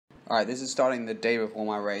Alright, this is starting the day before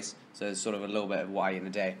my race, so it's sort of a little bit of why in the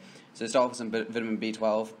day. So start with some vitamin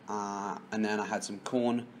B12, and then I had some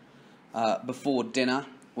corn before dinner,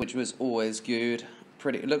 which was always good.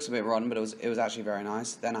 It looks a bit rotten, but it was actually very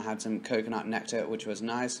nice. Then I had some coconut nectar, which was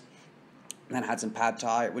nice. Then I had some pad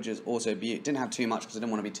thai, which is also beautiful. Didn't have too much because I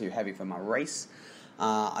didn't want to be too heavy for my race.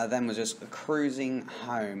 I then was just cruising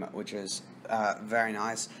home, which was very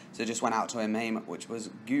nice. So just went out to a meme, which was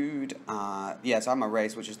good. So I had my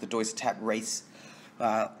race, which is the Deutsche Tep race,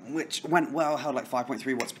 which went well. Held like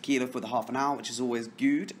 5.3 watts per kilo for the half an hour, which is always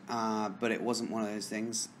good. But it wasn't one of those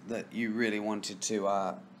things that you really wanted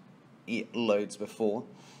to eat loads before.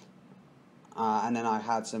 And then I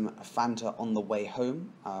had some Fanta on the way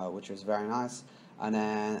home, which was very nice. And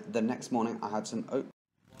then the next morning I had some oat.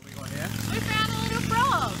 What have we got here? We found a little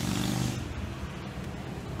frog!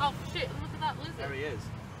 Oh shit, look at that lizard. There he is.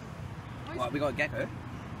 What, we got a gecko?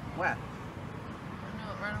 Where?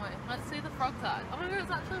 No, it ran away. Let's see the frog side. Oh my god,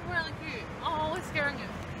 it's actually really cute. Oh, we're scaring him.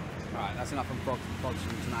 Alright, that's enough from frogs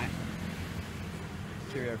from tonight.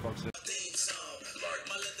 Cheerio, frogs.